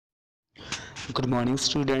Good morning,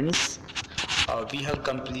 students. We have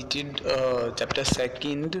completed chapter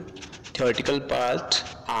second, theoretical part,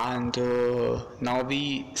 and now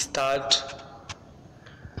we start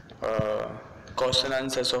question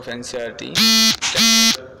answers of Ncert.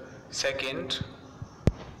 Chapter second.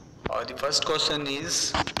 The first question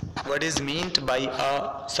is, what is meant by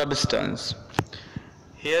a substance?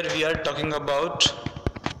 Here we are talking about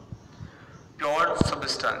pure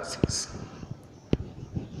substances.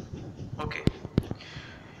 Okay.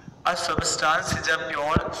 A substance is a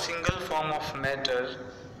pure single form of matter,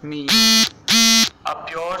 means a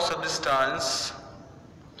pure substance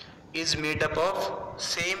is made up of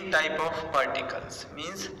same type of particles.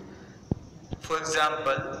 Means, for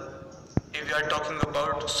example, if we are talking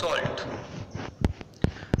about salt,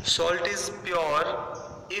 salt is pure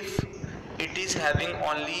if it is having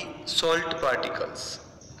only salt particles.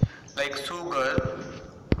 Like sugar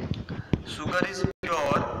is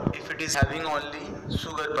pure if it is having only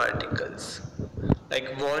sugar particles.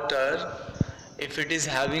 Like water, if it is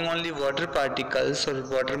having only water particles or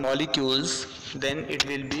water molecules, then it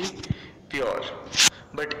will be pure.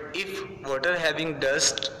 But if water having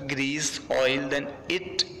dust, grease, oil, then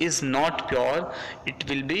it is not pure, it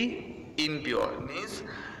will be impure. Means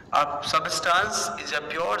a substance is a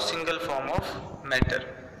pure single form of matter.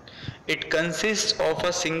 It consists of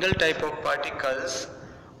a single type of particles.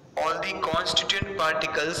 All the constituent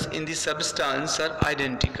particles in the substance are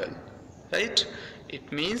identical, right?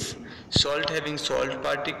 It means salt having salt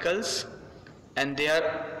particles, and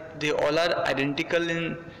they all are identical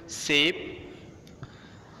in shape.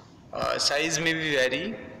 Size may be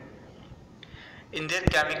vary. In their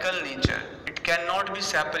chemical nature, it cannot be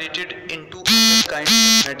separated into other kinds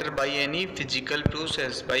of matter by any physical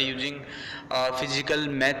process, by using physical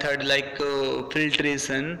method like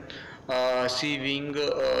filtration, sieving,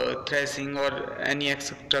 threshing, or any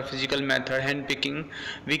etc. physical method, hand picking.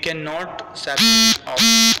 We cannot separate out.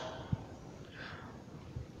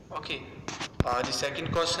 Okay. The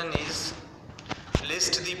second question is,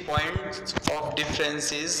 list the points of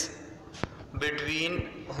differences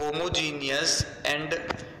between homogeneous and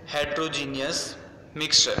heterogeneous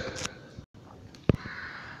mixture.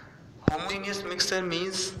 Homogeneous mixture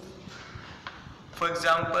means, for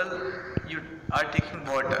example, you are taking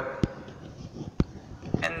water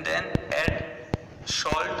and then add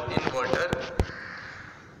salt in water.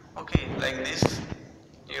 Okay, like this,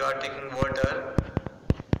 you are taking water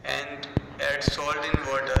and add salt in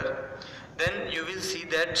water, then you will see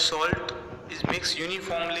that salt is mixed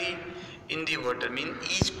uniformly in the water, mean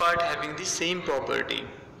each part having the same property,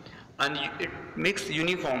 and it mixed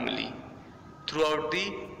uniformly throughout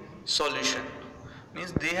the solution,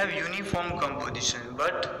 means they have uniform composition.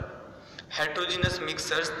 But heterogeneous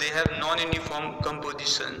mixtures, they have non-uniform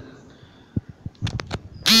composition.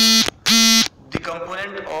 The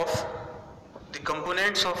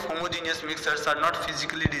components of homogeneous mixtures are not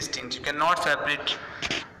physically distinct. You cannot separate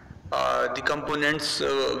the components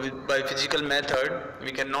by physical method.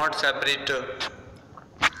 We cannot separate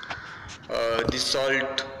the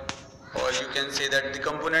salt, or you can say that the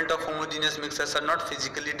component of homogeneous mixtures are not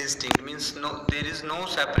physically distinct, means there is no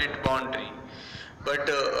separate boundary. But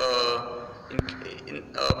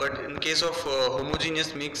in case of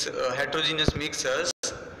heterogeneous mixtures,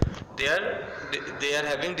 they are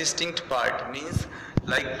having distinct part, means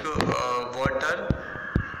like water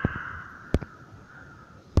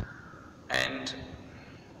and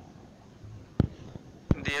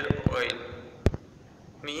their oil,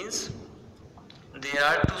 means there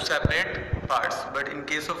are two separate parts. But in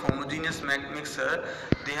case of homogeneous mixture,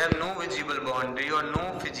 they have no visible boundary or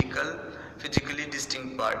no physically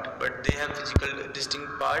distinct part, but they have physical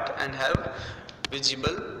distinct part and have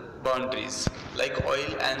visible boundaries. Like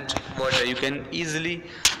oil and water, you can easily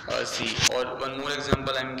see. Or one more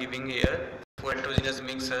example I am giving here for heterogeneous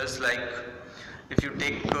mixtures, like if you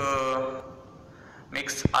take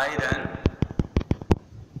mix iron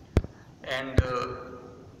and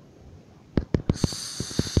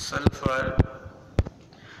sulfur,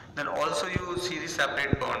 then also you see the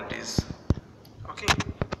separate boundaries. Okay.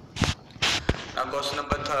 Now question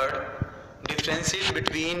number third, differentiate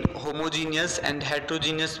between homogeneous and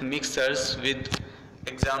heterogeneous mixtures with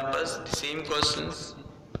examples. The same questions.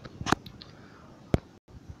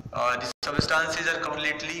 The substances are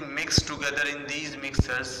completely mixed together in these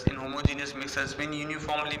mixtures. In homogeneous mixtures, mean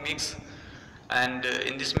uniformly mixed, and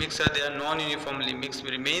in this mixture they are non-uniformly mixed,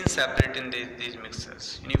 remain separate in these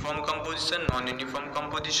mixtures. Uniform composition, non-uniform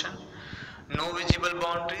composition, no visible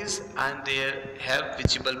boundaries, and they have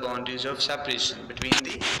visible boundaries of separation between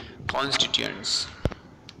the constituents.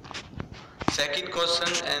 Second question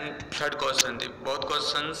and third question, both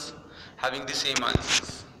questions having the same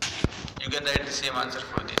answers. You can write the same answer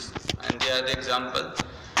for this. And they are the example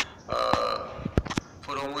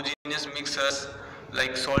for homogeneous mixers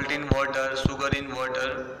like salt in water, sugar in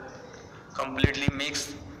water, completely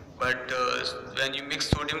mixed. But when you mix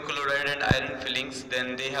sodium chloride and iron fillings,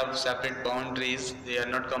 then they have separate boundaries. They are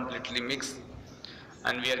not completely mixed,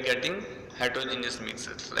 and we are getting heterogeneous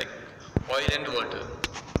mixes like oil and water.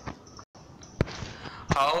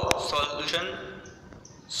 How solution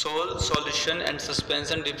and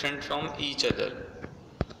suspension different from each other.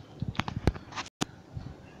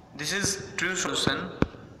 This is true solution,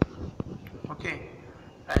 okay,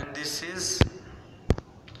 and this is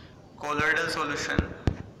colloidal solution,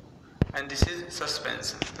 and this is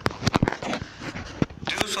suspension.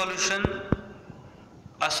 True solution,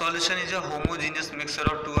 a solution is a homogeneous mixture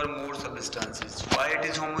of two or more substances. Why it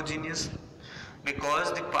is homogeneous?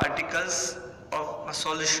 Because the particles of a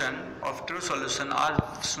solution, of true solution, are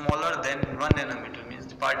smaller than 1 nanometer. Means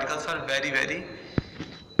the particles are very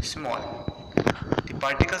small. The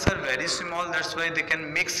particles are very small, that's why they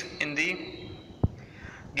can mix in the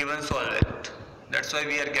given solvent. That's why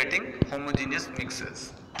we are getting homogeneous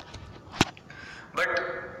mixes. But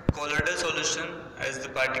colloidal solution, as the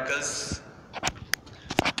particles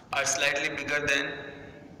are slightly bigger than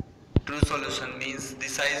true solution, means the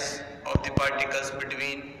size of the particles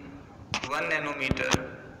between 1 nanometer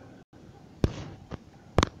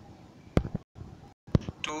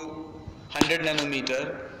to 100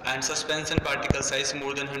 nanometer, and suspension particle size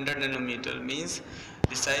more than 100 nanometer, means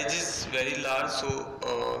the size is very large,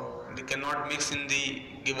 so they cannot mix in the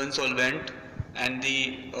given solvent, and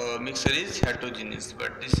the mixture is heterogeneous.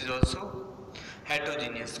 But this is also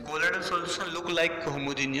heterogeneous. Colloidal solution look like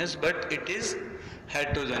homogeneous, but it is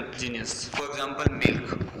heterogeneous. For example,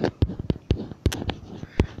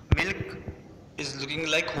 milk is looking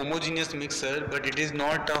like homogeneous mixture, but it is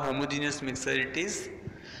not a homogeneous mixture, it is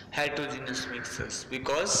heterogeneous mixtures,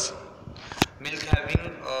 because milk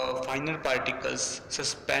having finer particles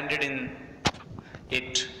suspended in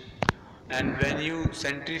it, and when you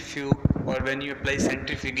centrifuge or when you apply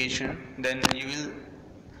centrifugation, then you will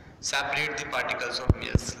separate the particles of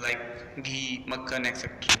milk like ghee, makhan,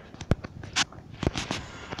 etc.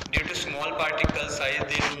 Due to small particle size,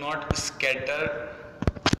 they do not scatter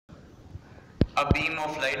a beam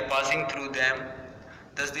of light passing through them.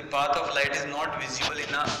 Thus, the path of light is not visible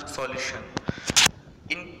in a solution.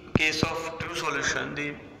 In case of true solution,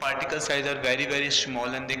 the particle size are very small,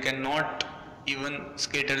 and they cannot even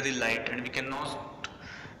scatter the light, and we cannot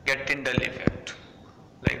get Tyndall effect.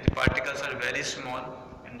 Like the particles are very small,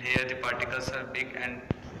 and here the particles are big and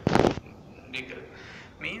bigger.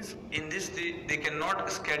 Means in this they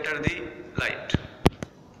cannot scatter the light.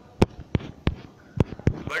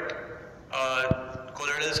 But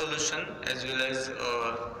colloidal solution as well as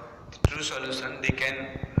true solution, they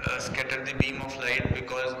can scatter the beam of light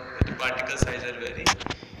because the particle size are very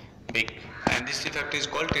big, and this effect is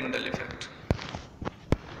called Tyndall effect.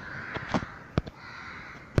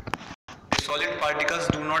 The solid particles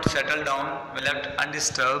do not settle down when left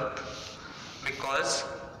undisturbed, because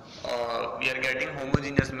we are getting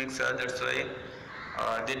homogeneous mixture, that's why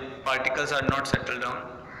the particles are not settled down.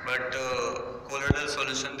 But colloidal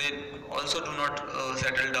solution, they also do not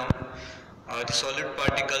settle down. The solid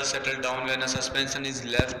particles settle down when a suspension is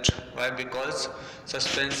left. Why? Because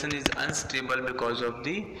suspension is unstable because of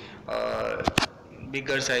the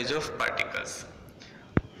bigger size of particles.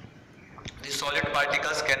 The solid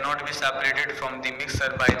particles cannot be separated from the mixture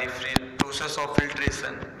by the process of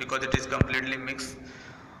filtration, because it is completely mixed.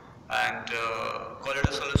 And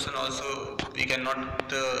colloidal solution also we cannot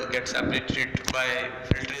get separated by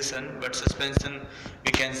filtration, but suspension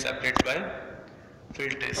we can separate by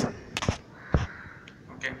filtration.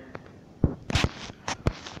 Okay.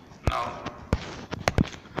 Now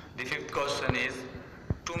the fifth question is,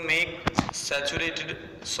 to make saturated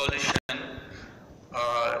solution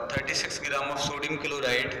 36 gram of sodium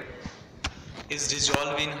chloride is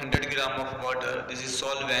dissolved in 100 gram of water. This is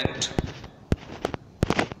solvent,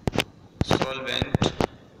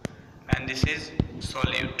 and this is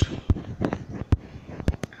solute.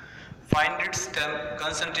 Find its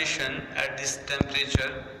concentration at this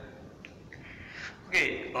temperature.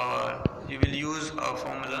 Okay, you will use a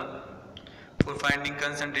formula for finding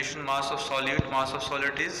concentration. Mass of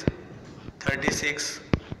solute is 36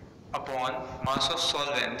 upon mass of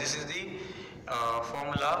solvent. This is the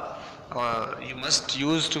formula you must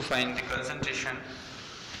use to find the concentration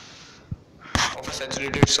of a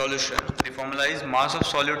saturated solution. The formula is mass of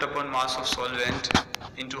solute upon mass of solvent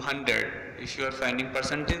into 100. If you are finding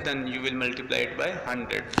percentage, then you will multiply it by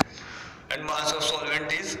 100. And mass of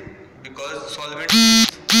solvent is, because solvent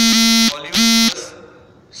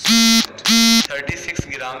 36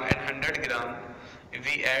 gram and 100 gram, if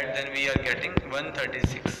we add, then we are getting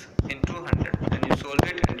 136 into 100. Then you solve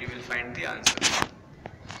it and you will find the answer.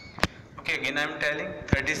 Okay, again I am telling,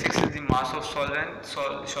 36 is the mass of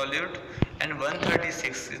solute, and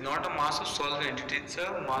 136 is not a mass of solvent, it is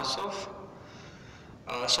a mass of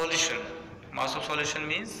solution. Mass of solution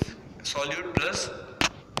means solute plus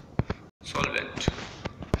solvent.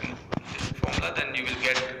 In this formula, then you will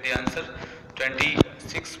get the answer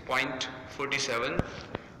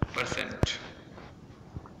 26.47%.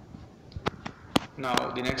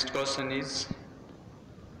 Now the next question is,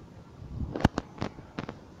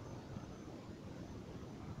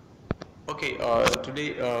 okay,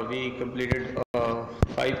 today we completed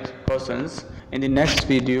 5 questions. In the next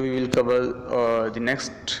video we will cover the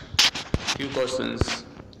next few questions.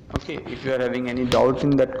 Okay, if you are having any doubt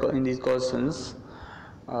in these questions,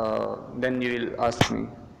 then you will ask me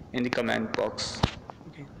in the comment box.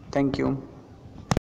 Okay, thank you.